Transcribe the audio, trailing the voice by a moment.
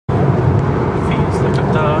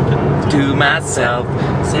to myself,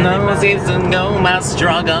 no seems to know my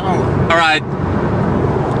struggle. Alright,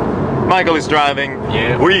 Michael is driving.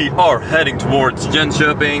 Yeah. We are heading towards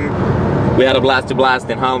Jönköping. We had a blast in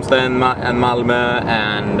Halmstad and Malmö,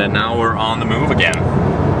 and now we're on the move again.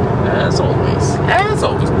 As always. As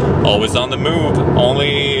always. Always on the move.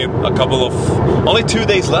 Only 2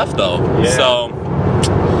 days left though. Yeah. So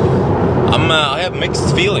I have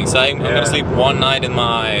mixed feelings. I'm gonna sleep one night in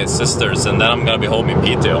my sister's, and then I'm gonna be home in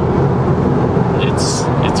Piteå.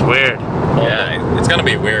 It's weird. Yeah, it's gonna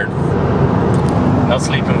be weird. Not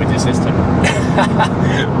sleeping with your sister.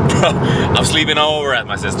 I'm sleeping over at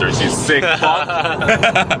my sister's. She's sick.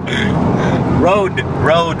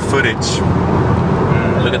 road footage.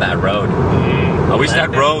 Look at that road. I wish that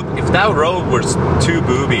road, if that road was 2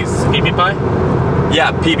 boobies. PB pie?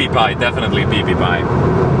 Yeah, PB pie, definitely PB pie.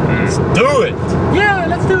 Let's do it! Yeah,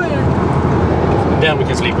 let's do it! Then we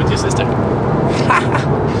can sleep with your sister.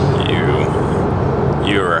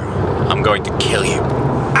 I'm going to kill you.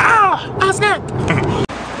 Ah! Oh snap!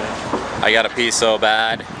 I gotta pee so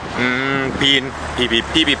bad.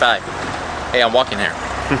 PB pie. Hey, I'm walking here.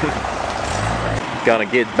 Gonna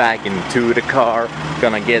get back into the car.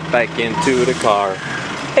 Gonna get back into the car.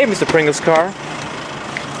 Hey, Mr. Pringle's car.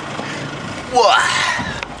 What?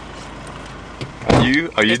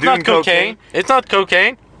 Are you doing cocaine? It's not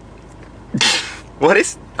cocaine. What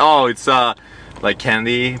is? Oh, it's like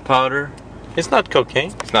candy powder. It's not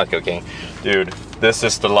cocaine. It's not cocaine, dude. This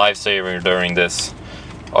is the lifesaver during this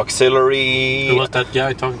auxiliary. Who was that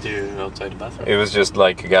guy talking to you outside the bathroom? It was just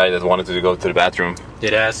like a guy that wanted to go to the bathroom.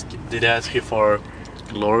 Did I ask you for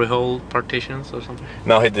glory hole partitions or something?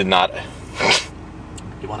 No, he did not.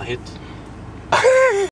 You wanna hit?